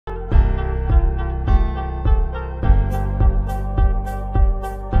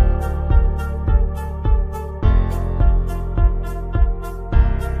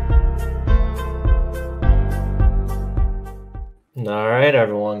right,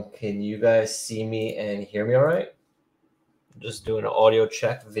 everyone. Can you guys see me and hear me all right? Just doing an audio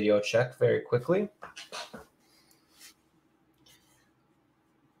check, video check very quickly.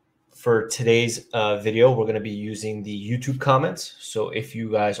 For today's video, we're going to be using the YouTube comments. So if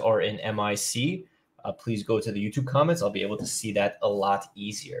you guys are in MIC, please go to the YouTube comments. I'll be able to see that a lot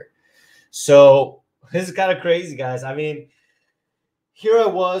easier. So this is kind of crazy, guys. I mean, here I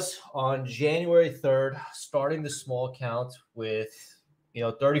was on January 3rd, starting the small account with,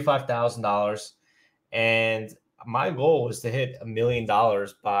 $35,000. And my goal was to hit $1 million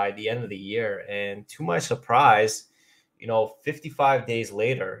by the end of the year. And to my surprise, 55 days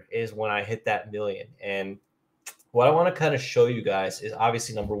later is when I hit that million. And what I want to kind of show you guys is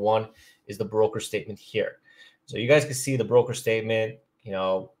obviously number one is the broker statement here. So you guys can see the broker statement,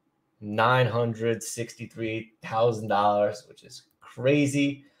 $963,000, which is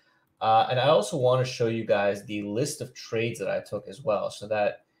crazy. And I also want to show you guys the list of trades that I took as well, so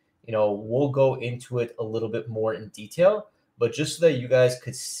that, we'll go into it a little bit more in detail, but just so that you guys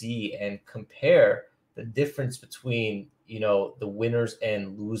could see and compare the difference between, the winners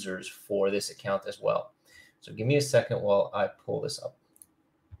and losers for this account as well. So give me a second while I pull this up.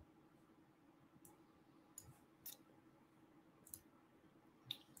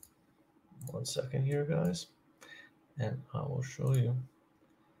 One second here, guys, and I will show you.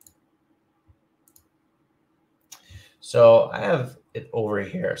 So I have it over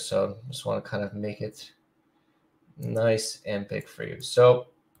here. So I just want to kind of make it nice and big for you. So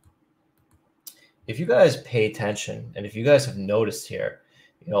if you guys pay attention, and if you guys have noticed here,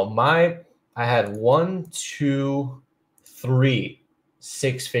 I had 1, 2, 3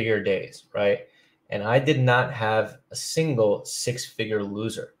 six-figure days, right? And I did not have a single six-figure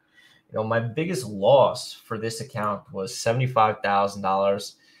loser. My biggest loss for this account was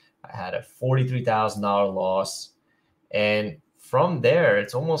 $75,000. I had a $43,000 loss. And from there,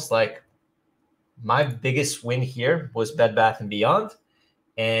 it's almost like my biggest win here was Bed Bath & Beyond.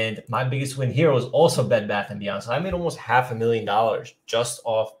 And my biggest win here was also Bed Bath & Beyond. So I made almost $500,000 just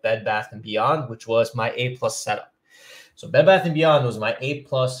off Bed Bath & Beyond, which was my A+ setup. So Bed Bath & Beyond was my A+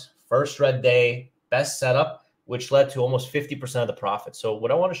 first red day best setup, which led to almost 50% of the profit. So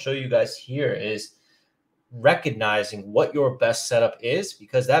what I want to show you guys here is recognizing what your best setup is,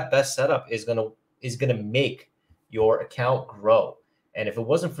 because that best setup is gonna make your account grow. And if it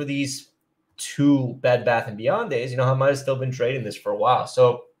wasn't for these 2 Bed Bath & Beyond days, I might have still been trading this for a while.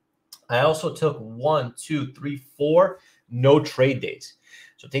 So I also took 1, 2, 3, 4 no trade days.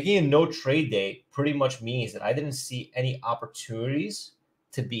 So taking a no trade day pretty much means that I didn't see any opportunities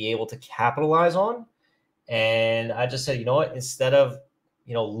to be able to capitalize on. And I just said, you know what, instead of,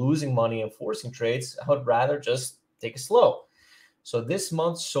 losing money and forcing trades, I would rather just take it slow. So this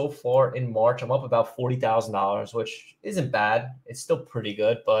month so far in March, I'm up about $40,000, which isn't bad. It's still pretty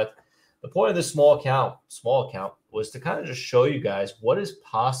good. But the point of this small account was to kind of just show you guys what is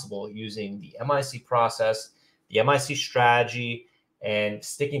possible using the MIC process, the MIC strategy, and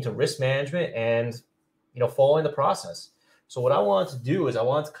sticking to risk management and, following the process. So what I wanted to do is I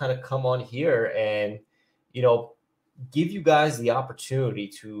wanted to kind of come on here and, give you guys the opportunity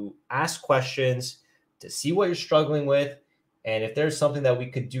to ask questions, to see what you're struggling with. And if there's something that we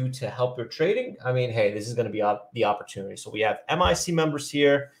could do to help your trading, I mean, hey, this is going to be the opportunity. So we have MIC members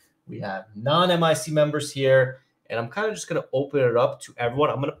here. We have non-MIC members here. And I'm kind of just going to open it up to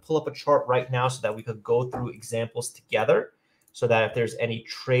everyone. I'm going to pull up a chart right now so that we could go through examples together, so that if there's any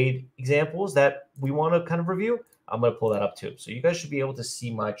trade examples that we want to kind of review, I'm going to pull that up too. So you guys should be able to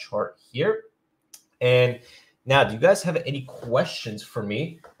see my chart here. And now, do you guys have any questions for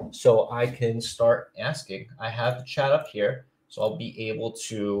me so I can start asking? I have the chat up here, so I'll be able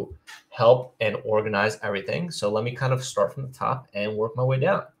to help and organize everything. So let me kind of start from the top and work my way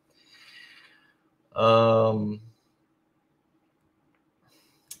down.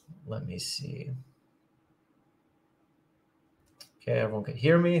 Let me see. Okay, everyone can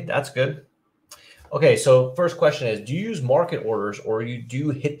hear me. That's good. Okay, so first question is, do you use market orders or you do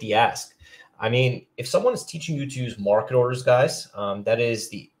hit the ask? I mean, if someone is teaching you to use market orders, guys, that is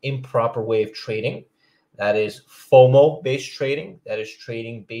the improper way of trading. That is FOMO-based trading. That is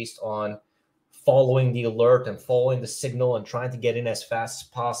trading based on following the alert and following the signal and trying to get in as fast as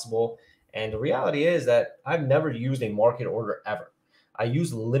possible. And the reality is that I've never used a market order ever. I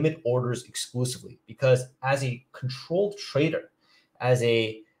use limit orders exclusively because as a controlled trader, as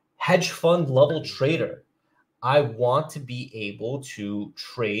a hedge fund level trader, I want to be able to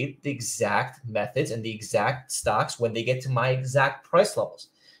trade the exact methods and the exact stocks when they get to my exact price levels.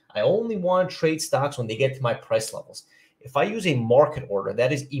 I only want to trade stocks when they get to my price levels. If I use a market order,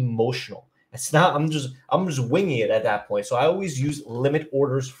 that is emotional. It's not, I'm just winging it at that point. So I always use limit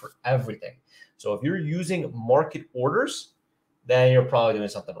orders for everything. So if you're using market orders, then you're probably doing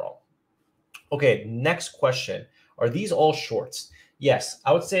something wrong. Okay, next question. Are these all shorts? Yes,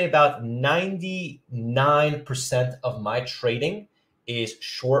 I would say about 99% of my trading is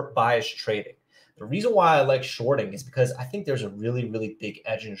short bias trading. The reason why I like shorting is because I think there's a really, really big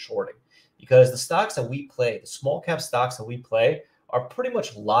edge in shorting, because the stocks that we play, the small cap stocks that we play, are pretty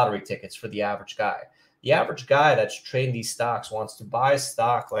much lottery tickets for the average guy. The average guy that's trading these stocks wants to buy a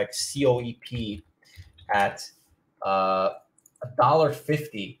stock like COEP at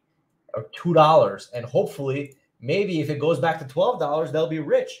 $1.50 or $2, and hopefully maybe if it goes back to $12, they'll be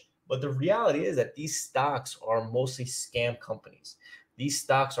rich. But the reality is that these stocks are mostly scam companies. These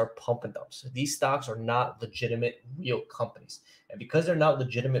stocks are pump and dumps. These stocks are not legitimate real companies. And because they're not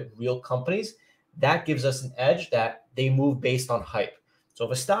legitimate real companies, that gives us an edge that they move based on hype. So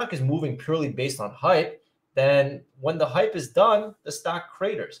if a stock is moving purely based on hype, then when the hype is done, the stock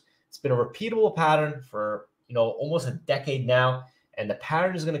craters. It's been a repeatable pattern for almost a decade now. And the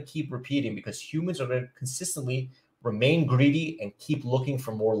pattern is going to keep repeating because humans are going to consistently remain greedy and keep looking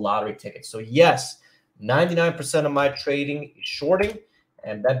for more lottery tickets. So yes, 99% of my trading is shorting,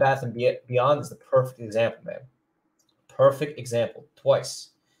 and Bed Bath & Beyond is the perfect example, man. Perfect example. Twice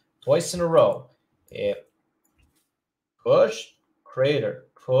in a row. It pushed, cratered,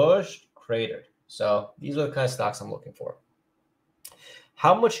 pushed, cratered. So these are the kind of stocks I'm looking for.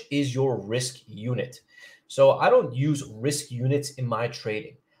 How much is your risk unit? So I don't use risk units in my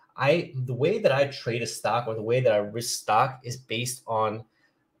trading. The way that I trade a stock, or the way that I risk stock, is based on,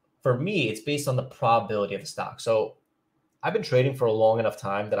 for me, it's based on the probability of the stock. So I've been trading for a long enough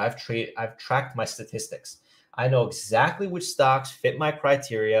time that I've tracked my statistics. I know exactly which stocks fit my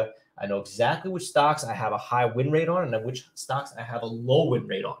criteria. I know exactly which stocks I have a high win rate on and which stocks I have a low win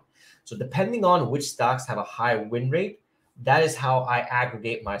rate on. So depending on which stocks have a high win rate, that is how I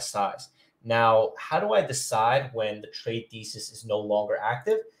aggregate my size. Now, how do I decide when the trade thesis is no longer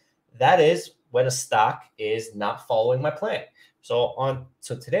active? That is when a stock is not following my plan. So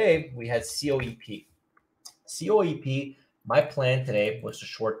today we had COEP. COEP, my plan today was to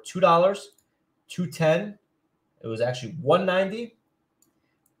short $2, $2.10. It was actually $1.90,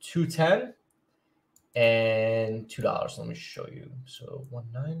 $2.10, and $2. Let me show you. So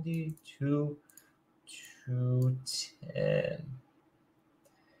 $1.90, $2.10.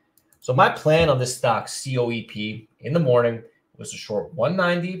 So my plan on this stock, COEP, in the morning was to short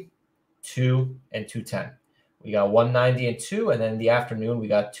 190, 2, and 210. We got 190 and 2, and then in the afternoon, we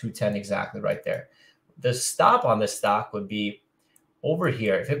got 210 exactly right there. The stop on this stock would be over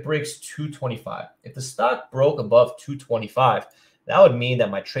here if it breaks 225. If the stock broke above 225, that would mean that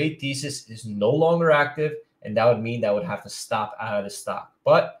my trade thesis is no longer active, and that would mean that I would have to stop out of the stock.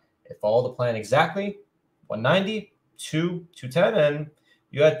 But it followed the plan exactly, 190, 2, 210, and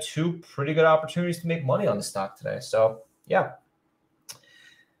you had two pretty good opportunities to make money on the stock today. So, yeah.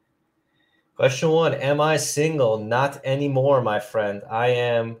 Question 1, am I single? Not anymore, my friend. I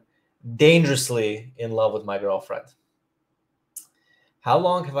am dangerously in love with my girlfriend. How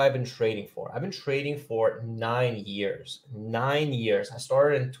long have I been trading for? I've been trading for 9 years. 9 years. I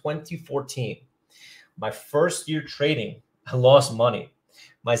started in 2014. My first year trading, I lost money.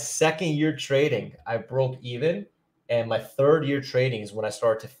 My second year trading, I broke even. And my third year trading is when I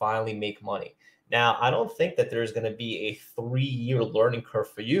started to finally make money. Now, I don't think that there's going to be a 3-year learning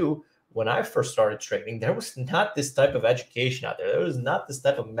curve for you. When I first started trading, there was not this type of education out there. There was not this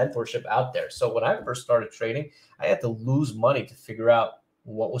type of mentorship out there. So when I first started trading, I had to lose money to figure out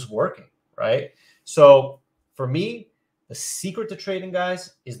what was working, right? So for me, the secret to trading,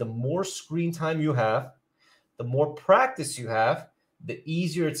 guys, is the more screen time you have, the more practice you have, the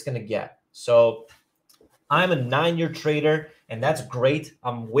easier it's going to get. So I'm a 9-year trader, and that's great.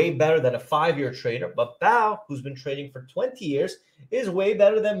 I'm way better than a 5-year trader. But Bao, who's been trading for 20 years, is way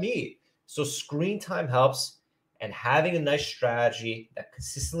better than me. So screen time helps, and having a nice strategy that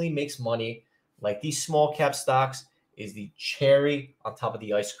consistently makes money, like these small cap stocks, is the cherry on top of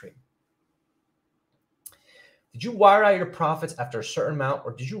the ice cream. Did you wire out your profits after a certain amount,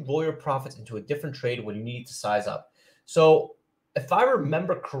 or did you roll your profits into a different trade when you needed to size up? So if I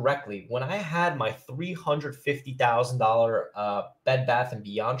remember correctly, when I had my $350,000 Bed Bath &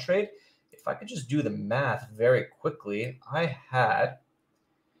 Beyond trade, if I could just do the math very quickly, I had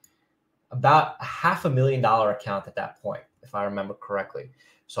about a $500,000 account at that point, if I remember correctly.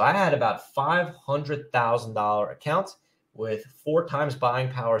 So I had about $500,000 account with 4 times buying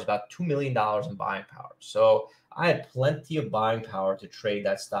power is about $2 million in buying power. So I had plenty of buying power to trade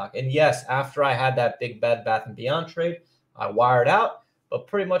that stock. And yes, after I had that big Bed Bath & Beyond trade, I wired out, but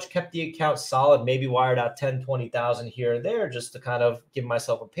pretty much kept the account solid, maybe wired out 10, 20,000 here and there just to kind of give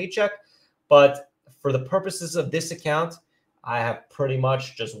myself a paycheck. But for the purposes of this account, I have pretty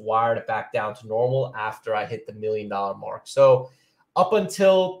much just wired it back down to normal after I hit the $1 million mark. So up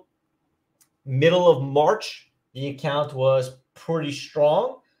until middle of March, the account was pretty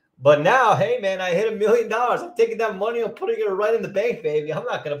strong. But now, hey, man, I hit $1 million. I'm taking that money, I'm putting it right in the bank, baby. I'm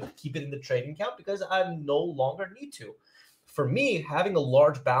not going to keep it in the trading account because I no longer need to. For me, having a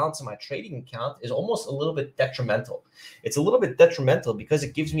large balance in my trading account is almost a little bit detrimental. It's a little bit detrimental because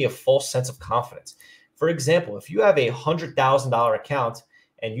it gives me a false sense of confidence. For example, if you have a $100,000 account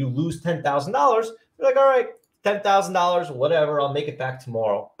and you lose $10,000, you're like, all right, $10,000, whatever, I'll make it back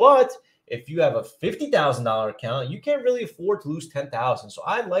tomorrow. But if you have a $50,000 account, you can't really afford to lose $10,000. So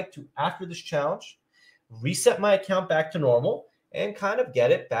I'd like to, after this challenge, reset my account back to normal and kind of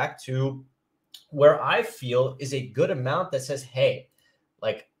get it back to where I feel is a good amount that says, hey,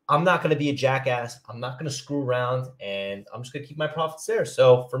 like, I'm not going to be a jackass. I'm not going to screw around, and I'm just going to keep my profits there.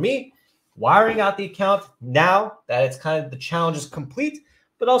 So for me, wiring out the account now that it's kind of the challenge is complete,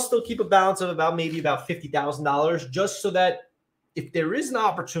 but I'll still keep a balance of maybe about $50,000 just so that if there is an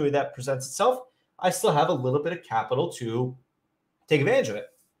opportunity that presents itself, I still have a little bit of capital to take advantage of it.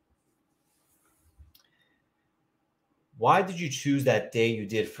 Why did you choose that day you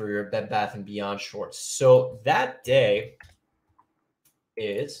did for your Bed Bath & Beyond shorts? So that day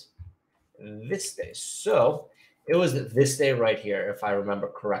is this day. So it was this day right here, if I remember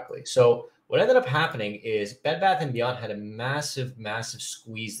correctly. So what ended up happening is Bed Bath & Beyond had a massive, massive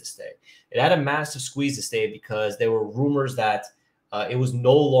squeeze this day. It had a massive squeeze this day because there were rumors that it was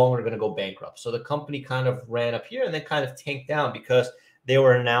no longer going to go bankrupt. So the company kind of ran up here and then kind of tanked down because they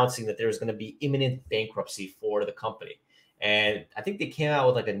were announcing that there was going to be imminent bankruptcy for the company. And I think they came out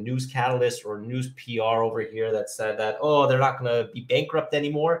with like a news catalyst or news PR over here that said that, oh, they're not going to be bankrupt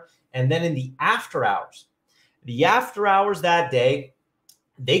anymore. And then in the after hours that day,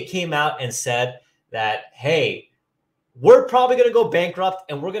 they came out and said that, hey, we're probably going to go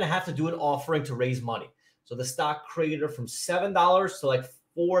bankrupt and we're going to have to do an offering to raise money. So the stock cratered from $7 to like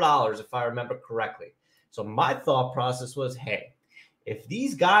 $4, if I remember correctly. So my thought process was, hey, if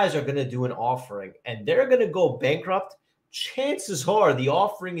these guys are going to do an offering and they're going to go bankrupt, chances are the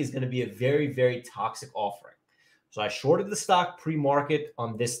offering is going to be a very, very toxic offering. So I shorted the stock pre-market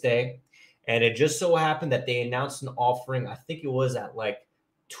on this day, and it just so happened that they announced an offering. I think it was at like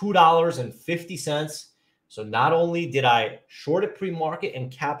 $2.50. So not only did I short it pre-market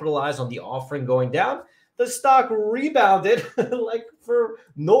and capitalize on the offering going down, the stock rebounded like for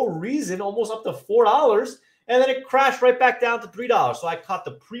no reason, almost up to $4. And then it crashed right back down to $3. So I caught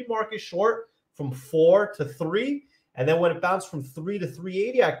the pre-market short from 4 to 3. And then when it bounced from 3 to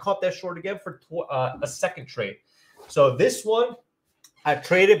 380, I caught that short again for a second trade. So this one I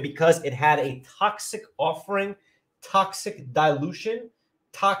traded because it had a toxic offering, toxic dilution,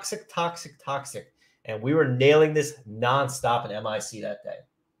 toxic. And we were nailing this nonstop in MIC that day.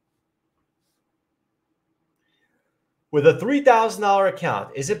 With a $3,000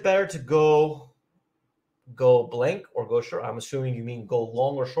 account, is it better to go blank or go short? I'm assuming you mean go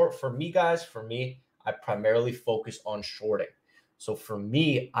long or short. For me, guys, I primarily focus on shorting. So for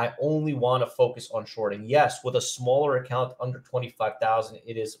me, I only want to focus on shorting. Yes, with a smaller account under 25,000,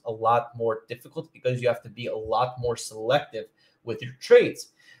 it is a lot more difficult because you have to be a lot more selective with your trades.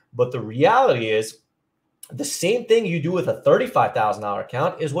 But the reality is the same thing you do with a $35,000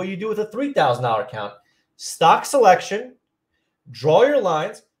 account is what you do with a $3,000 account. Stock selection, draw your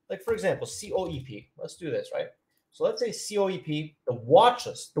lines. Like, for example, COEP. Let's do this, right? So let's say COEP, the watch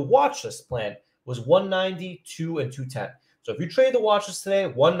list plan was 190, 2, and 210. So if you trade the watch list today,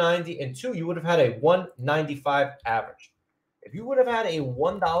 190 and 2, you would have had a 195 average. If you would have had a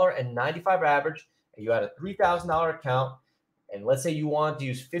 $1.95 average and you had a $3,000 account, and let's say you want to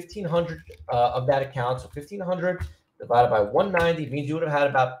use 1,500 of that account, so 1,500 divided by 190 means you would have had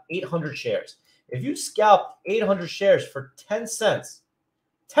about 800 shares. If you scalped 800 shares for 10 cents,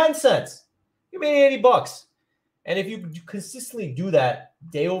 you made 80 bucks. And if you consistently do that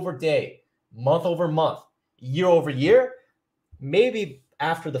day over day, month over month, year over year, maybe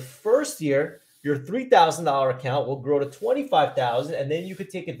after the first year, your $3,000 account will grow to $25,000, and then you could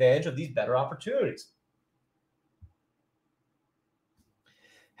take advantage of these better opportunities.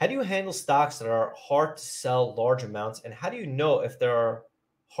 How do you handle stocks that are hard to sell large amounts, and how do you know if they are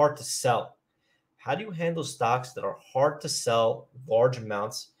hard to sell? How do you handle stocks that are hard to sell large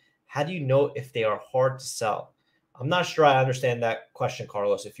amounts? How do you know if they are hard to sell? I'm not sure I understand that question,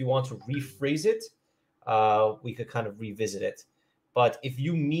 Carlos. If you want to rephrase it, we could kind of revisit it. But if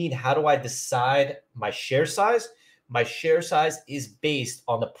you mean how do I decide my share size, my share size is based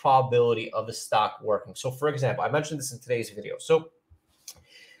on the probability of the stock working. So for example, I mentioned this in today's video. So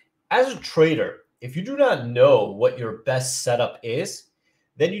as a trader, if you do not know what your best setup is,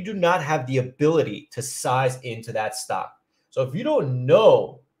 then you do not have the ability to size into that stock. So if you don't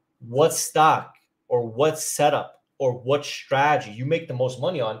know what stock or what setup or what strategy you make the most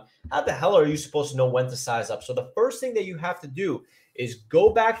money on, how the hell are you supposed to know when to size up? So the first thing that you have to do is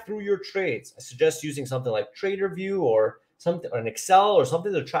go back through your trades. I suggest using something like TraderView or something, or an Excel or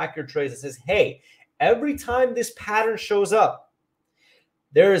something to track your trades that says, hey, every time this pattern shows up,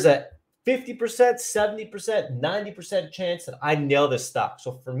 there is a 50%, 70%, 90% chance that I nail this stock.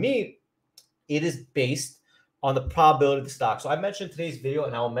 So for me, it is based on the probability of the stock. So I mentioned in today's video,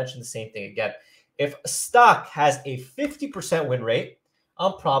 and I will mention the same thing again. If a stock has a 50% win rate,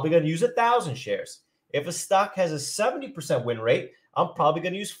 I'm probably going to use 1,000 shares. If a stock has a 70% win rate, I'm probably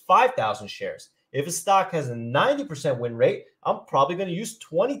going to use 5,000 shares. If a stock has a 90% win rate, I'm probably going to use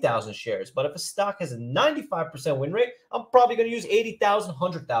 20,000 shares. But if a stock has a 95% win rate, I'm probably going to use 80,000,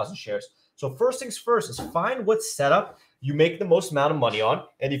 100,000 shares. So first things first is find what setup you make the most amount of money on.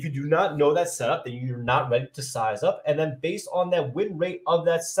 And if you do not know that setup, then you're not ready to size up. And then based on that win rate of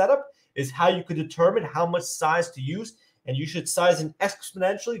that setup is how you could determine how much size to use. And you should size in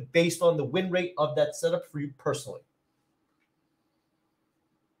exponentially based on the win rate of that setup for you personally.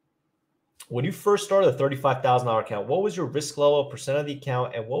 When you first started a $35,000 account, what was your risk level, percent of the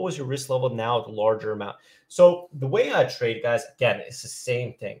account, and what was your risk level now with a larger amount? So the way I trade, guys, again, it's the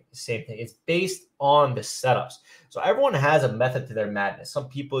same thing. It's based on the setups. So everyone has a method to their madness. Some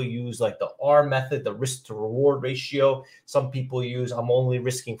people use like the R method, the risk to reward ratio. Some people use, I'm only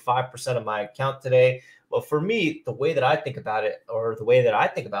risking 5% of my account today. But for me, the way that I think about it, or the way that I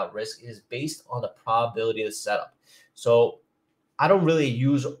think about risk, is based on the probability of the setup. So I don't really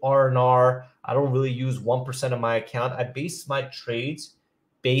use R&R. I don't really use 1% of my account. I base my trades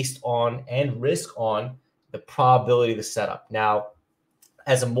based on and risk on the probability of the setup. Now,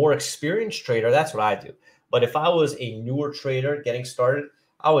 as a more experienced trader, that's what I do. But if I was a newer trader getting started,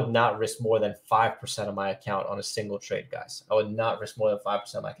 I would not risk more than 5% of my account on a single trade, guys. I would not risk more than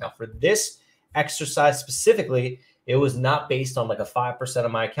 5% of my account. For this exercise specifically, it was not based on like a 5%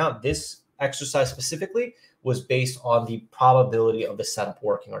 of my account. This exercise specifically was based on the probability of the setup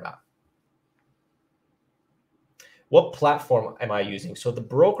working or not. What platform am I using? So the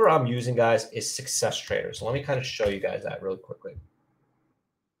broker I'm using, guys, is Success Trader. So let me kind of show you guys that really quickly.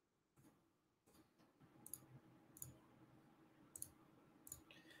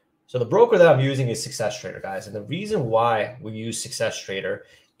 So the broker that I'm using is Success Trader, guys. And the reason why we use Success Trader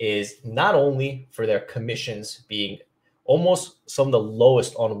is not only for their commissions being almost some of the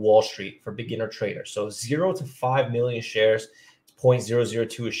lowest on Wall Street for beginner traders. So 0 to 5 million shares,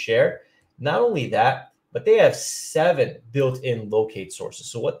 0.002 a share. Not only that, but they have 7 built-in locate sources.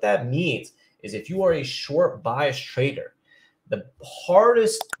 So what that means is if you are a short bias trader, the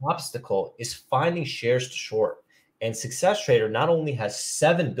hardest obstacle is finding shares to short. And Success Trader not only has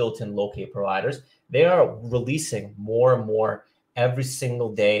 7 built-in locate providers, they are releasing more and more every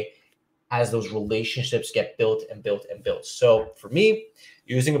single day as those relationships get built and built and built. So for me,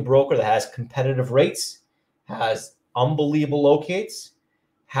 using a broker that has competitive rates, has unbelievable locates,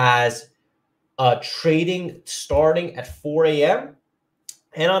 has trading starting at 4 a.m.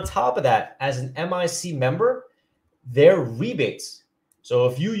 And on top of that, as an MIC member, their rebates. So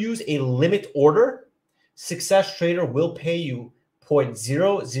if you use a limit order, Success Trader will pay you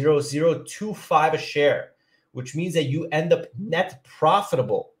 0.00025 a share, which means that you end up net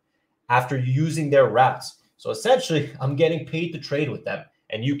profitable after using their routes. So essentially, I'm getting paid to trade with them,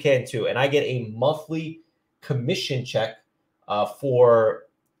 and you can too. And I get a monthly commission check for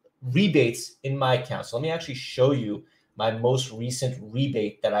rebates in my account. So let me actually show you my most recent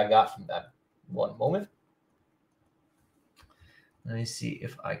rebate that I got from them. One moment. Let me see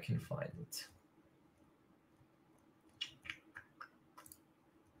if I can find it.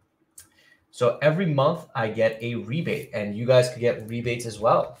 So every month I get a rebate, and you guys could get rebates as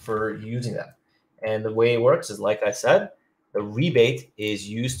well for using them. And the way it works is, like I said, the rebate is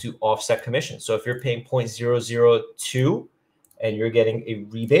used to offset commission. So if you're paying 0.002 and you're getting a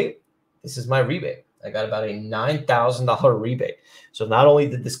rebate, this is my rebate. I got about a $9,000 rebate. So not only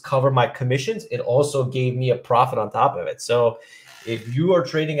did this cover my commissions, it also gave me a profit on top of it. So if you are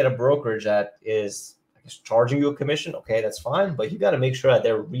trading at a brokerage that is charging you a commission, okay, that's fine, but you got to make sure that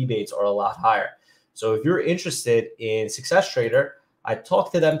their rebates are a lot higher. So if you're interested in Success Trader, I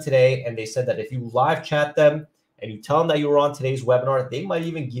talked to them today and they said that if you live chat them and you tell them that you were on today's webinar, they might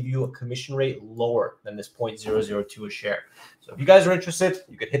even give you a commission rate lower than this 0.002 a share. So if you guys are interested,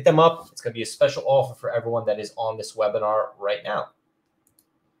 you could hit them up. It's going to be a special offer for everyone that is on this webinar right now.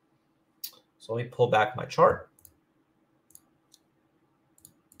 So let me pull back my chart.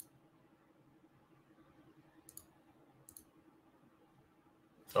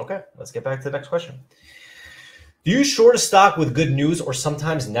 Okay, let's get back to the next question. Do you short a stock with good news or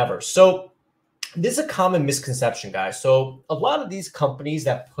sometimes never? So this is a common misconception, guys. So a lot of these companies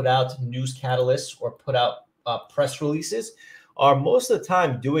that put out news catalysts or put out press releases are most of the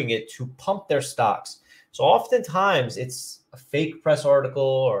time doing it to pump their stocks. So oftentimes it's a fake press article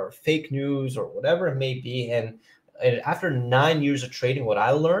or fake news or whatever it may be. And after 9 years of trading, what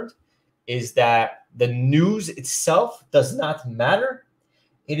I learned is that the news itself does not matter.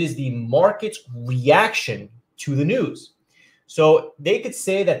 It is the market's reaction to the news. So they could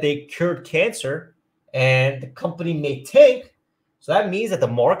say that they cured cancer and the company may tank. So that means that the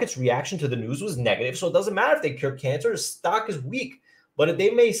market's reaction to the news was negative. So it doesn't matter if they cured cancer, the stock is weak. But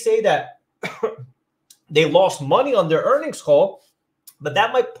they may say that they lost money on their earnings call, but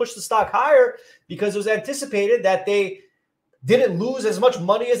that might push the stock higher because it was anticipated that they didn't lose as much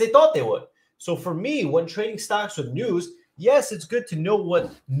money as they thought they would. So for me, when trading stocks with news, yes, it's good to know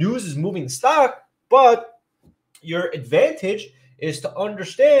what news is moving the stock, but your advantage is to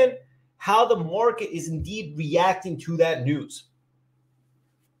understand how the market is indeed reacting to that news.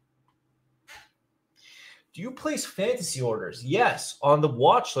 Do you place fantasy orders? Yes. On the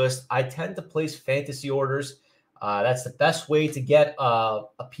watch list, I tend to place fantasy orders. That's the best way to get a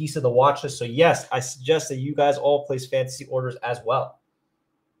piece of the watch list. So yes, I suggest that you guys all place fantasy orders as well.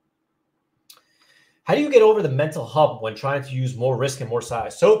 How do you get over the mental hump when trying to use more risk and more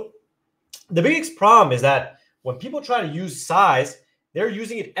size? So the biggest problem is that when people try to use size, they're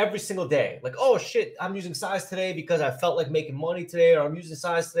using it every single day. Like, oh shit, I'm using size today because I felt like making money today, or I'm using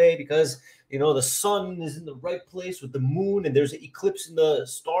size today because, you know, the sun is in the right place with the moon and there's an eclipse in the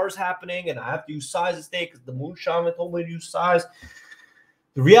stars happening and I have to use size this day because the moon shaman told me to use size.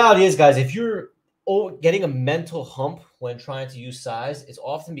 The reality is, guys, if you're getting a mental hump when trying to use size, it's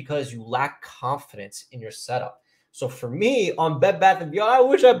often because you lack confidence in your setup. So for me on Bed Bath & Beyond, I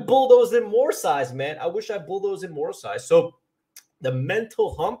wish I bulldozed in more size, man. I wish I bulldozed in more size. So the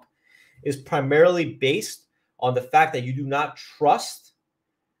mental hump is primarily based on the fact that you do not trust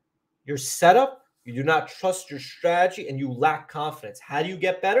your setup, you do not trust your strategy, and you lack confidence. How do you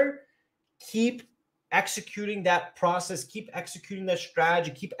get better? Keep executing that process, keep executing that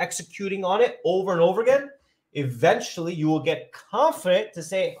strategy, keep executing on it over and over again. Eventually, you will get confident to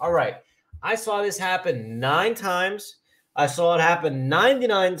say, all right, I saw this happen 9 times. I saw it happen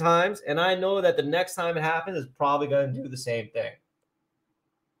 99 times, and I know that the next time it happens, it's probably going to do the same thing.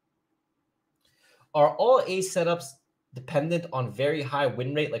 Are all A setups dependent on very high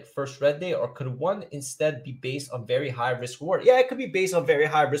win rate like first red day, or could one instead be based on very high risk reward? Yeah, it could be based on very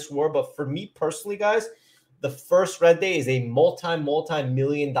high risk reward, but for me personally, guys, the first red day is a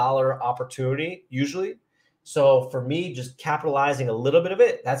multi-million-dollar opportunity usually. So for me, just capitalizing a little bit of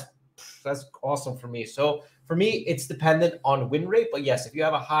it, that's awesome for me. So for me, it's dependent on win rate, but yes, if you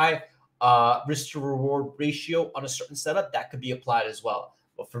have a high risk to reward ratio on a certain setup, that could be applied as well.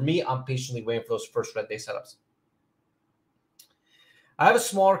 But for me, I'm patiently waiting for those first red day setups. I have a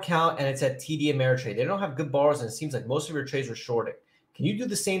small account and it's at TD Ameritrade. They don't have good bars and it seems like most of your trades are shorting. Can you do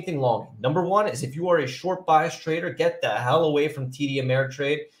the same thing long? Number one is if you are a short bias trader, get the hell away from TD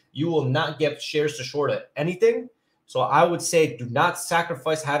Ameritrade. You will not get shares to short at anything. So I would say do not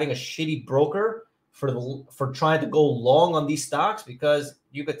sacrifice having a shitty broker for trying to go long on these stocks, because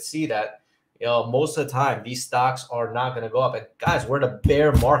you could see that, you know, most of the time these stocks are not going to go up. And guys, we're in a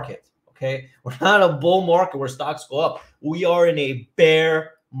bear market. Okay, we're not a bull market where stocks go up. We are in a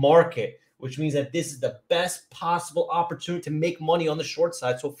bear market, which means that this is the best possible opportunity to make money on the short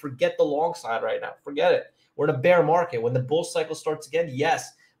side. So forget the long side right now. Forget it. We're in a bear market. When the bull cycle starts again,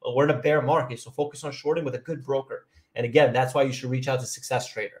 yes, but we're in a bear market. So focus on shorting with a good broker. And again, that's why you should reach out to Success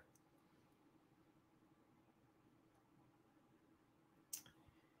Trader.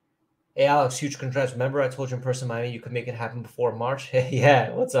 Hey, Alex, huge congrats. Remember I told you in person, Miami, you could make it happen before March? Yeah,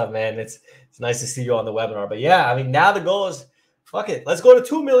 what's up, man? It's nice to see you on the webinar. But yeah, I mean, now the goal is, fuck it. Let's go to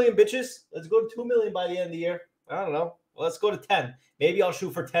 2 million, bitches. Let's go to 2 million by the end of the year. I don't know. Let's go to 10. Maybe I'll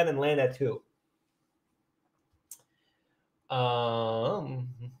shoot for 10 and land at 2.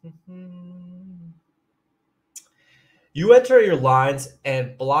 You enter your lines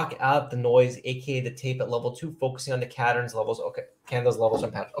and block out the noise, aka the tape at level 2, focusing on the patterns levels. Okay, candles, levels,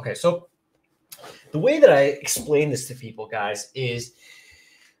 and patterns. Okay, so the way that I explain this to people, guys, is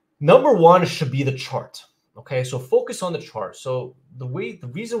number one should be the chart. Okay, so focus on the chart. So the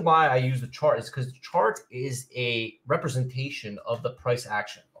reason why I use the chart is because the chart is a representation of the price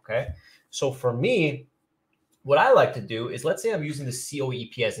action. Okay, so for me, what I like to do is, let's say I'm using the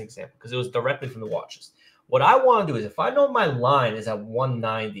COEP as an example because it was directly from the watches. What I want to do is, if I know my line is at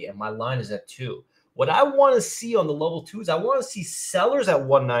 190 and my line is at 2, what I want to see on the level 2 is I want to see sellers at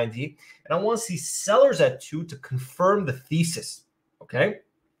 190 and I want to see sellers at 2 to confirm the thesis. Okay,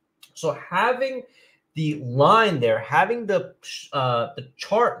 so having the line there, having the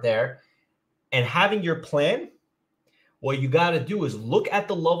chart there, and having your plan, what you got to do is look at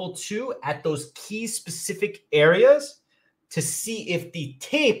the level 2 at those key specific areas to see if the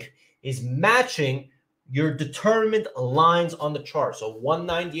tape is matching your determined lines on the chart. So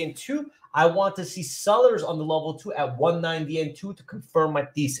 190 and 2, I want to see sellers on the level 2 at 190 and 2 to confirm my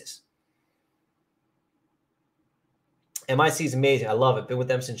thesis. MIC is amazing. I love it. Been with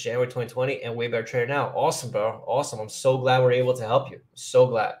them since January 2020 and way better trader now. Awesome, bro. Awesome. I'm so glad we're able to help you. So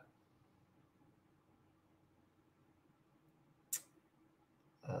glad.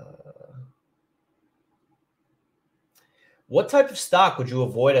 What type of stock would you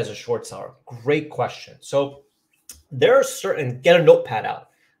avoid as a short seller? Great question. So there are certain, get a notepad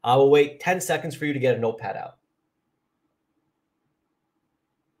out. I will wait 10 seconds for you to get a notepad out.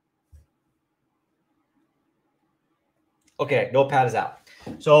 Okay, notepad is out.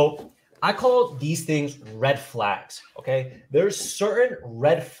 So I call these things red flags. Okay, there's certain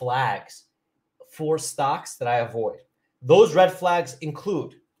red flags for stocks that I avoid. Those red flags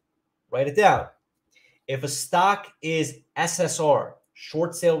include, write it down. If a stock is SSR,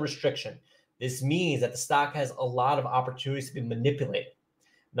 short sale restriction, this means that the stock has a lot of opportunities to be manipulated.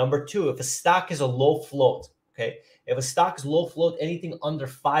 Number 2, if a stock is a low float, okay? If a stock is low float, anything under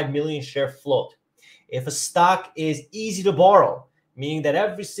 5 million share float. If a stock is easy to borrow, meaning that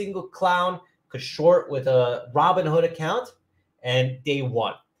every single clown could short with a Robinhood account and day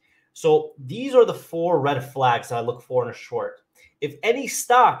one. So these are the 4 red flags I look for in a short. If any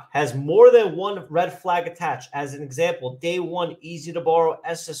stock has more than one red flag attached, as an example, day one, easy to borrow,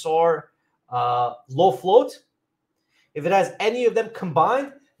 SSR, low float, if it has any of them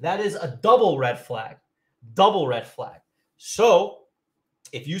combined, that is a double red flag. Double red flag. So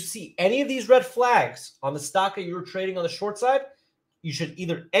if you see any of these red flags on the stock that you're trading on the short side, you should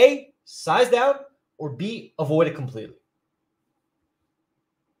either A, size down, or B, avoid it completely.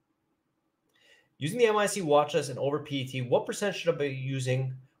 Using the MIC watch list and over PET, what percent should I be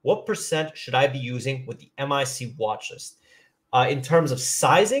using? What percent should I be using with the MIC watch list? In terms of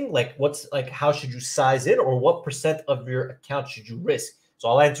sizing, like how should you size it, or what percent of your account should you risk? So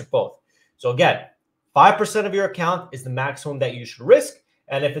I'll answer both. So again, 5% of your account is the maximum that you should risk.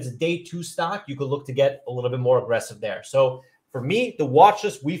 And if it's a day 2 stock, you could look to get a little bit more aggressive there. So for me, the watch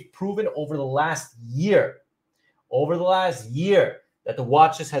list, we've proven over the last year, that the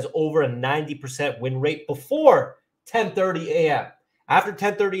watch list has over a 90% win rate before 10:30 a.m. After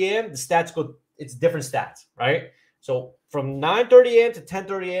 10:30 a.m., the stats go, it's different stats, right? So from 9:30 a.m. to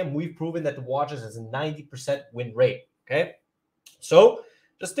 10:30 a.m., we've proven that the watch list has a 90% win rate, okay? So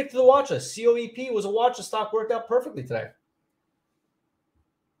just stick to the watch list. COEP was a watch list stock, worked out perfectly today.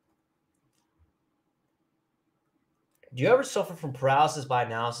 Do you ever suffer from paralysis by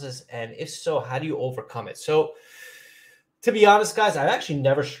analysis? And if so, how do you overcome it? So to be honest, guys, I've actually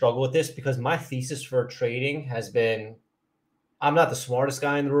never struggled with this because my thesis for trading has been, I'm not the smartest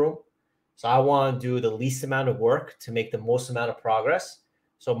guy in the room. So I want to do the least amount of work to make the most amount of progress.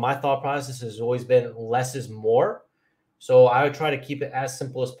 So my thought process has always been less is more. So I would try to keep it as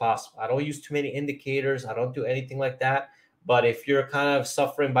simple as possible. I don't use too many indicators. I don't do anything like that. But if you're kind of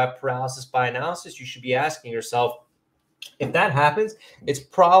suffering by paralysis by analysis, you should be asking yourself, if that happens, it's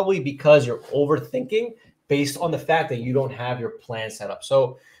probably because you're overthinking based on the fact that you don't have your plan set up.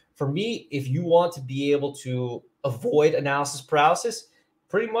 So for me, if you want to be able to avoid analysis paralysis,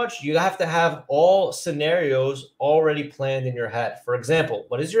 pretty much you have to have all scenarios already planned in your head. For example,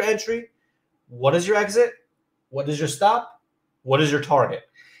 what is your entry? What is your exit? What is your stop? What is your target?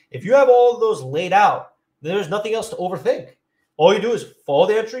 If you have all of those laid out, then there's nothing else to overthink. All you do is follow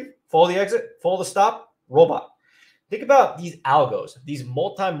the entry, follow the exit, follow the stop, robot. Think about these algos, these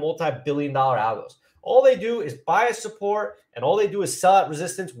multi-billion dollar algos. All they do is buy a support, and all they do is sell at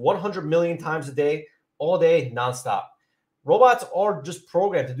resistance 100 million times a day, all day, nonstop. Robots are just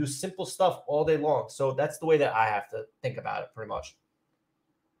programmed to do simple stuff all day long. So that's the way that I have to think about it pretty much.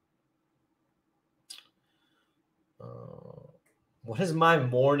 What does my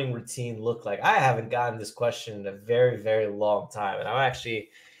morning routine look like? I haven't gotten this question in a very, very long time. And I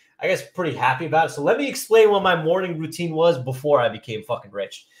I guess, pretty happy about it. So let me explain what my morning routine was before I became fucking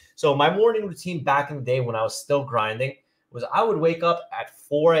rich. So my morning routine back in the day when I was still grinding was I would wake up at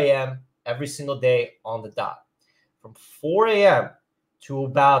 4 a.m. every single day on the dot. From 4 a.m. to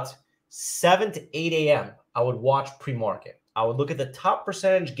about 7 to 8 a.m., I would watch pre-market. I would look at the top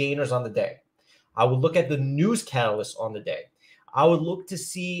percentage gainers on the day. I would look at the news catalysts on the day. I would look to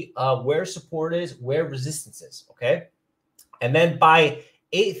see where support is, where resistance is, okay? And then by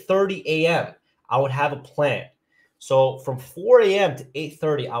 8:30 a.m., I would have a plan. So from 4 a.m. to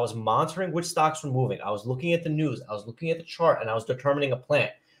 8:30, I was monitoring which stocks were moving. I was looking at the news. I was looking at the chart, and I was determining a plan.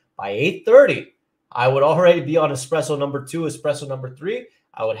 By 8:30, I would already be on espresso number 2, espresso number 3.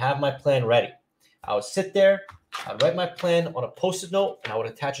 I would have my plan ready. I would sit there. I'd write my plan on a Post-it note, and I would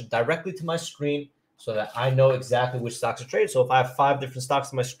attach it directly to my screen so that I know exactly which stocks are traded. So if I have 5 different stocks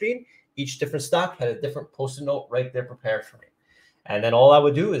on my screen, each different stock had a different Post-it note right there prepared for me. And then all I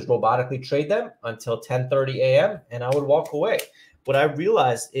would do is robotically trade them until 10:30 a.m. and I would walk away. What I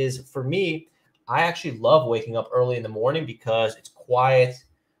realized is for me, I actually love waking up early in the morning because it's quiet.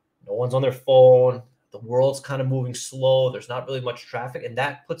 No one's on their phone. The world's kind of moving slow. There's not really much traffic. And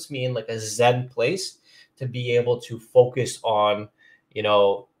that puts me in like a Zen place to be able to focus on,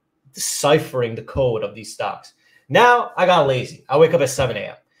 deciphering the code of these stocks. Now I got lazy. I wake up at 7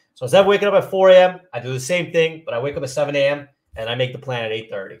 a.m. So instead of waking up at 4 a.m., I do the same thing, but I wake up at 7 a.m. and I make the plan at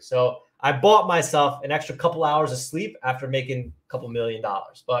 8:30. So I bought myself an extra couple hours of sleep after making a couple $1 million.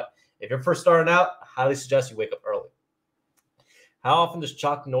 But if you're first starting out, I highly suggest you wake up early. How often does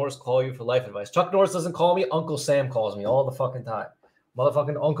Chuck Norris call you for life advice? Chuck Norris doesn't call me. Uncle Sam calls me all the fucking time.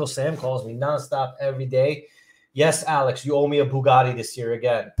 Motherfucking Uncle Sam calls me nonstop every day. Yes, Alex, you owe me a Bugatti this year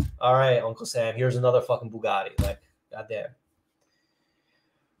again. All right, Uncle Sam, here's another fucking Bugatti. Like, goddamn.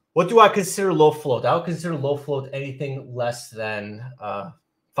 What do I consider low float? I would consider low float anything less than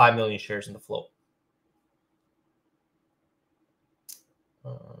 5 million shares in the float.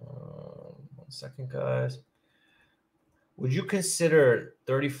 1 second, guys. Would you consider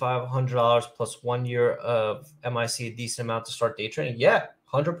 $3,500 plus 1 year of MIC a decent amount to start day trading? Yeah,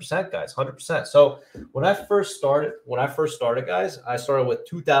 100%, guys, 100%. So when I first started, guys, I started with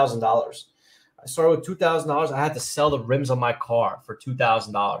 $2,000. I started with $2,000. I had to sell the rims on my car for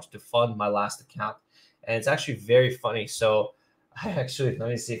 $2,000 to fund my last account. And it's actually very funny. So let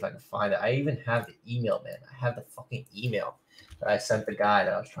me see if I can find it. I even have the email, man. I have the fucking email that I sent the guy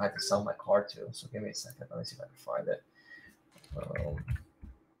that I was trying to sell my car to. So give me a second. Let me see if I can find it.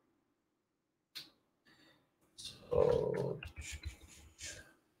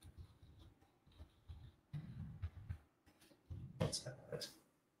 What's that?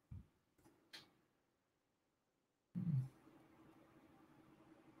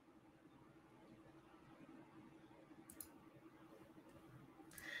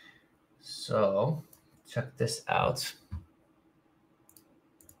 So check this out.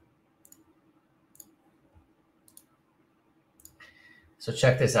 So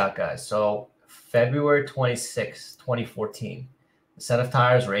check this out, guys. So February 26, 2014, the set of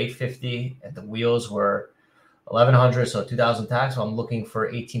tires were 850 and the wheels were 1100, so 2000 tax. So I'm looking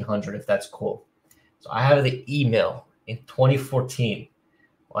for 1800 if that's cool. So I have the email in 2014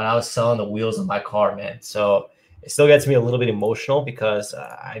 when I was selling the wheels of my car, man. So it still gets me a little bit emotional because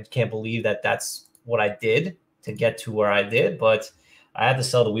I can't believe that that's what I did to get to where I did, but I had to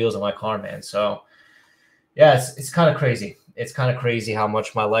sell the wheels of my car, man. So yeah, it's kind of crazy. It's kind of crazy how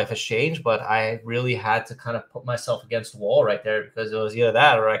much my life has changed, but I really had to kind of put myself against the wall right there because it was either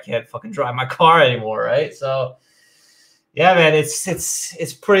that or I can't fucking drive my car anymore, right? So yeah, man, it's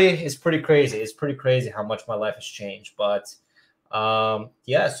pretty crazy. It's pretty crazy how much my life has changed. But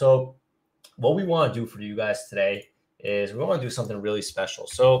yeah, so what we want to do for you guys today is we want to do something really special.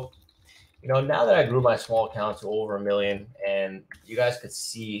 So, now that I grew my small account to over 1 million and you guys could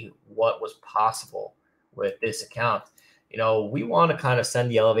see what was possible with this account, we want to kind of send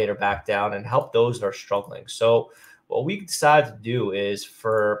the elevator back down and help those that are struggling. So what we decided to do is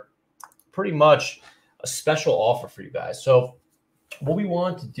for pretty much a special offer for you guys. So what we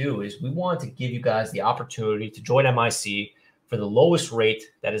want to do is we want to give you guys the opportunity to join MIC for the lowest rate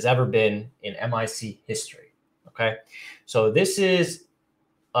that has ever been in MIC history. Okay. So this is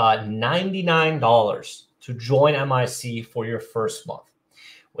 $99 to join MIC for your first month.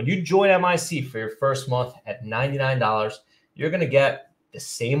 When you join MIC for your first month at $99, you're going to get the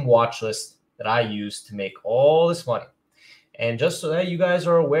same watch list that I use to make all this money. And just so that you guys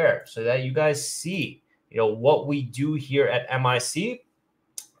are aware, so that you guys see, what we do here at MIC,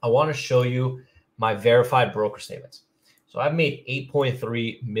 I want to show you my verified broker statements. So I've made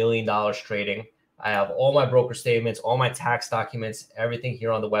 $8.3 million trading. I have all my broker statements, all my tax documents, everything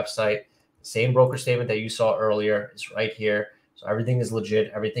here on the website. The same broker statement that you saw earlier is right here. So everything is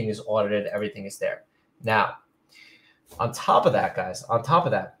legit. Everything is audited. Everything is there. Now, on top of that, guys,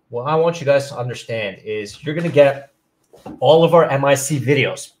 what I want you guys to understand is you're going to get all of our MIC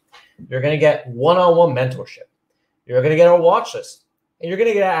videos. You're going to get one-on-one mentorship. You're going to get our watch list. And you're going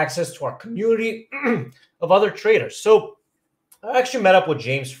to get access to our community of other traders. So I actually met up with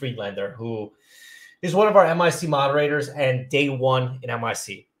James Friedlander, who is one of our MIC moderators and day one in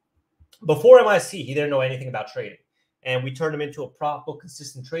MIC. Before MIC, he didn't know anything about trading. And we turned him into a profitable,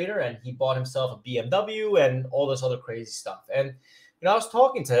 consistent trader, and he bought himself a BMW and all this other crazy stuff. And I was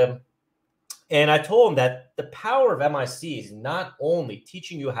talking to him, and I told him that the power of MIC is not only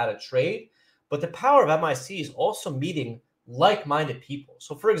teaching you how to trade, but the power of MIC is also meeting like-minded people.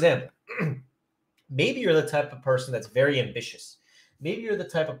 So, for example, maybe you're the type of person that's very ambitious. Maybe you're the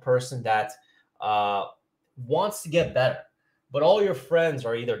type of person that wants to get better, but all your friends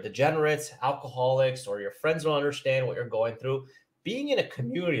are either degenerates, alcoholics, or your friends don't understand what you're going through. Being in a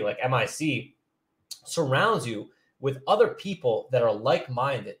community like MIC surrounds you with other people that are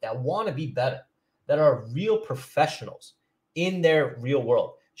like-minded, that want to be better, that are real professionals in their real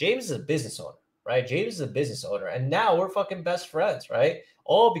world. James is a business owner, right? James is a business owner, and now we're fucking best friends, right?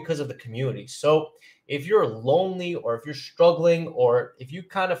 All because of the community. So if you're lonely, or if you're struggling, or if you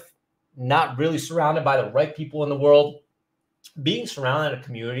kind of not really surrounded by the right people in the world, being surrounded in a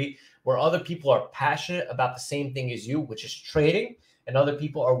community where other people are passionate about the same thing as you, which is trading, and other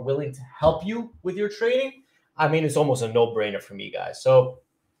people are willing to help you with your trading, I mean, it's almost a no-brainer for me, guys. So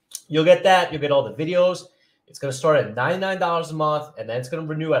you'll get that. You'll get all the videos. It's going to start at $99 a month, and then it's going to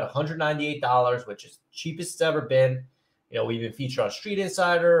renew at $198, which is the cheapest it's ever been. We even feature on Street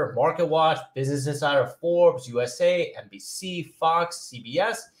Insider, Market Watch, Business Insider, Forbes, USA, NBC, Fox,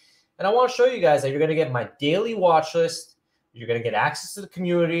 CBS. And I want to show you guys that you're going to get my daily watch list. You're going to get access to the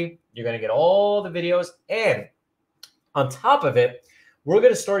community. You're going to get all the videos. And on top of it, we're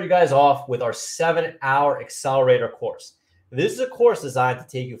going to start you guys off with our 7-hour accelerator course. This is a course designed to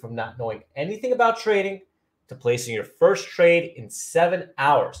take you from not knowing anything about trading to placing your first trade in 7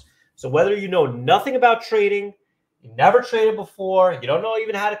 hours. So whether you know nothing about trading, you never traded before, you don't know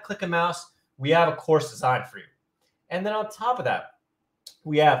even how to click a mouse, we have a course designed for you. And then on top of that,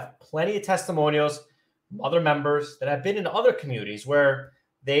 we have plenty of testimonials from other members that have been in other communities where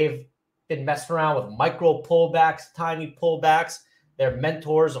they've been messing around with micro pullbacks, tiny pullbacks. Their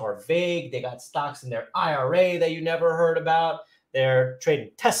mentors are vague. They got stocks in their IRA that you never heard about. They're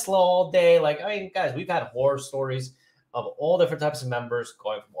trading Tesla all day. Guys, we've had horror stories of all different types of members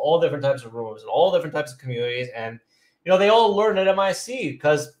going from all different types of rooms and all different types of communities. And, they all learn at MIC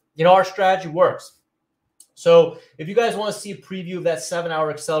because, our strategy works. So if you guys want to see a preview of that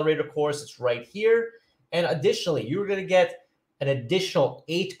 7-hour accelerator course, it's right here. And additionally, you're going to get an additional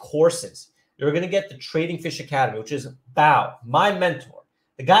 8 courses. You're going to get the Trading Fish Academy, which is Bao, my mentor.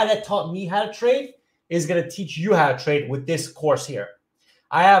 The guy that taught me how to trade is going to teach you how to trade with this course here.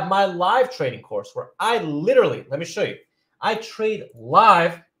 I have my live trading course where I literally, let me show you, I trade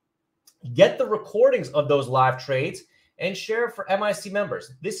live, get the recordings of those live trades, and share it for MIC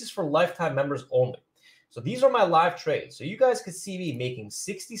members. This is for lifetime members only. So these are my live trades. So you guys could see me making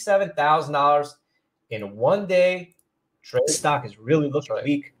 $67,000 in one day. Trade stock is really looking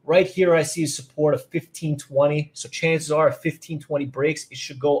weak. Right here, I see a support of 1520. So chances are if 1520 breaks, it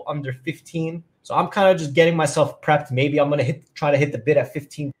should go under 15. So I'm kind of just getting myself prepped. Maybe I'm going to try to hit the bid at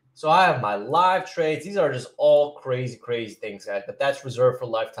 15. So I have my live trades. These are just all crazy, crazy things, guys. But that's reserved for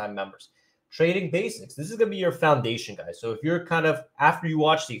lifetime members. Trading basics. This is going to be your foundation, guys. So if you're kind of, after you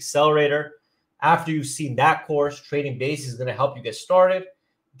watch the accelerator, after you've seen that course, trading basics is going to help you get started.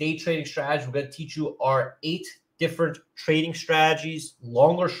 Day trading strategy, we're going to teach you our 8 different trading strategies,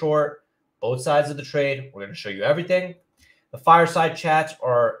 long or short, both sides of the trade. We're going to show you everything. The fireside chats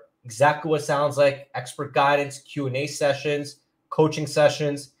are exactly what it sounds like: expert guidance, Q&A sessions, coaching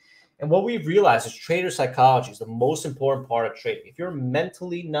sessions. And what we've realized is trader psychology is the most important part of trading. If you're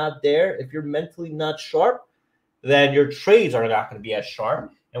mentally not there, if you're mentally not sharp, then your trades are not going to be as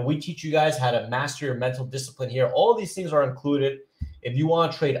sharp. And we teach you guys how to master your mental discipline here. All these things are included. If you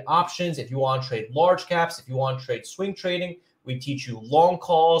want to trade options, if you want to trade large caps, if you want to trade swing trading, we teach you long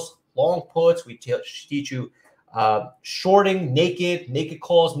calls, long puts. We teach you shorting, naked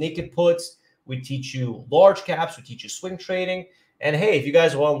calls, naked puts. We teach you large caps. We teach you swing trading. And hey, if you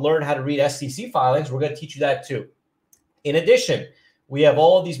guys want to learn how to read SEC filings, we're going to teach you that too. In addition, we have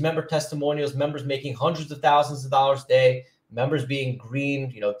all of these member testimonials, members making hundreds of thousands of dollars a day, members being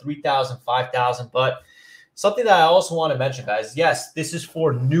green, 3,000, 5,000. But Something that I also want to mention, guys, yes, this is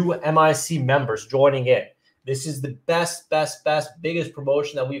for new MIC members joining in. This is the best, biggest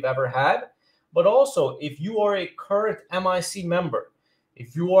promotion that we've ever had. But also, if you are a current MIC member,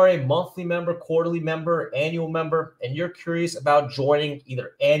 if you are a monthly member, quarterly member, annual member, and you're curious about joining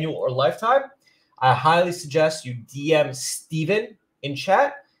either annual or lifetime, I highly suggest you DM Steven in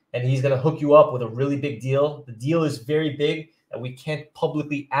chat, and he's going to hook you up with a really big deal. The deal is very big, and we can't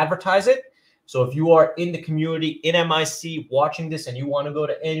publicly advertise it. So if you are in the community, in MIC, watching this, and you want to go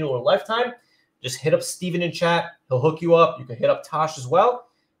to annual or lifetime, just hit up Steven in chat. He'll hook you up. You can hit up Tosh as well.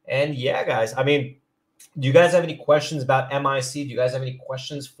 And yeah, guys, I mean, do you guys have any questions about MIC? Do you guys have any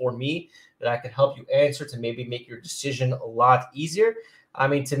questions for me that I can help you answer to maybe make your decision a lot easier? I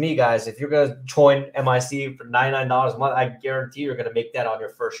mean, to me, guys, if you're going to join MIC for $99 a month, I guarantee you're going to make that on your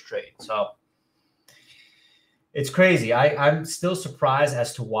first trade. So it's crazy. I'm still surprised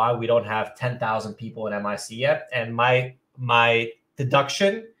as to why we don't have 10,000 people in MIC yet. And my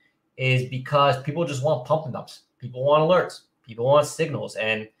deduction is because people just want pump and dumps. People want alerts. People want signals.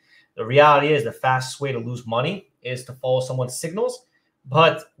 And the reality is the fastest way to lose money is to follow someone's signals.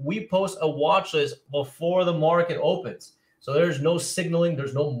 But we post a watch list before the market opens. So there's no signaling.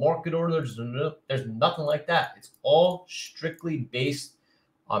 There's no market order. There's nothing like that. It's all strictly based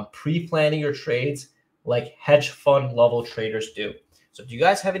on pre-planning your trades like hedge fund level traders do. So do you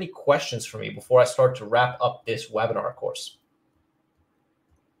guys have any questions for me before I start to wrap up this webinar course?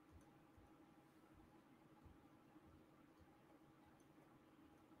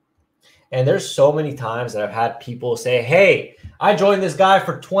 And there's so many times that I've had people say, hey, I joined this guy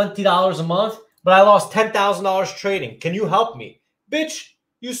for $20 a month, but I lost $10,000 trading. Can you help me? Bitch,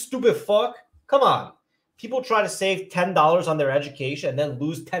 you stupid fuck. Come on. People try to save $10 on their education and then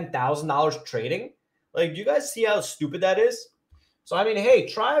lose $10,000 trading. Like, do you guys see how stupid that is? So, I mean, hey,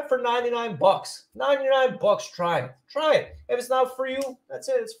 try it for 99 bucks. 99 bucks, try it. Try it. If it's not for you, that's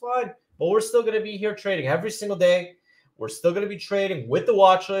it. It's fine. But we're still going to be here trading every single day. We're still going to be trading with the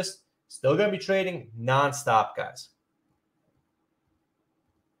watch list. Still going to be trading nonstop, guys.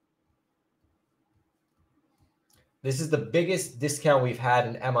 This is the biggest discount we've had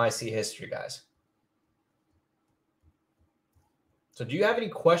in MIC history, guys. So do you have any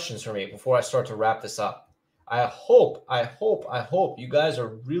questions for me before I start to wrap this up? I hope you guys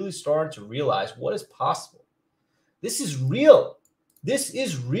are really starting to realize what is possible. This is real. This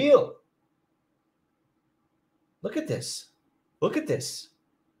is real. Look at this. Look at this.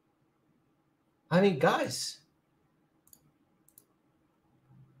 I mean, guys,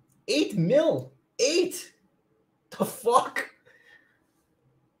 8 mil, 8. The fuck?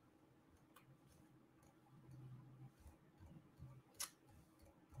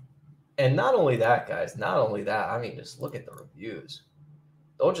 And not only that, guys, not only that, I mean, just look at the reviews.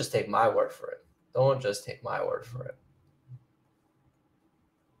 Don't just take my word for it. Don't just take my word for it.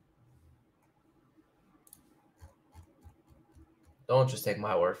 Don't just take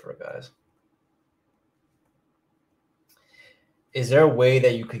my word for it, guys. Is there a way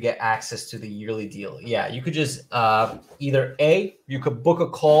that you could get access to the yearly deal? Yeah, you could just either A, you could book a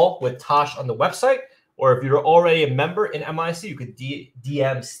call with Tosh on the website, or if you're already a member in MIC, you could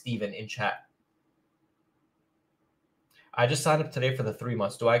DM Steven in chat. I just signed up today for the 3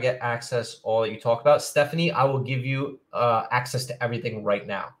 months. Do I get access all that you talk about? Stephanie, I will give you access to everything right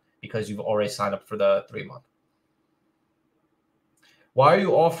now because you've already signed up for the 3 month. Why are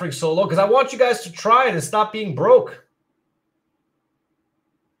you offering so low? Because I want you guys to try it and stop being broke.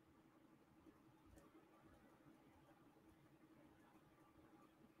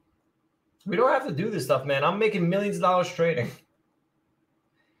 We don't have to do this stuff, man. I'm making millions of dollars trading.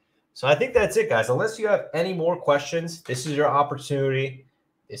 So I think that's it, guys. Unless you have any more questions, this is your opportunity.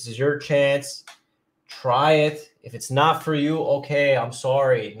 This is your chance. Try it. If it's not for you, okay, I'm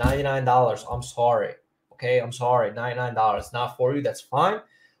sorry. $99, I'm sorry. Okay, I'm sorry. $99, not for you. That's fine.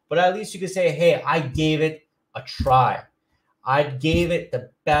 But at least you can say, hey, I gave it a try. I gave it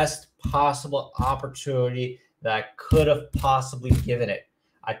the best possible opportunity that I could have possibly given it.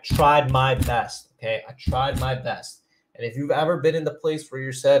 I tried my best, okay? I tried my best. And if you've ever been in the place where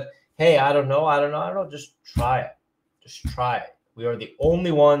you said, hey, I don't know, just try it. Just try it. We are the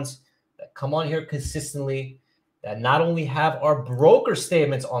only ones that come on here consistently that not only have our broker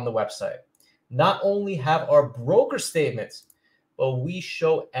statements on the website, not only have our broker statements, but we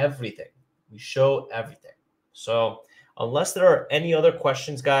show everything. We show everything. So unless there are any other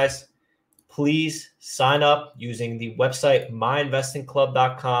questions, guys, please sign up using the website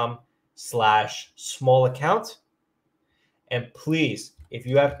myinvestingclub.com/small account. And please, if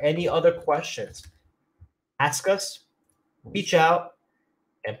you have any other questions, ask us, reach out,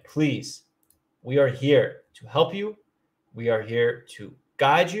 and please We are here to help you. We are here to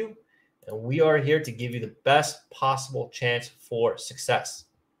guide you. And we are here to give you the best possible chance for success.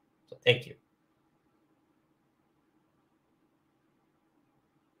 So thank you.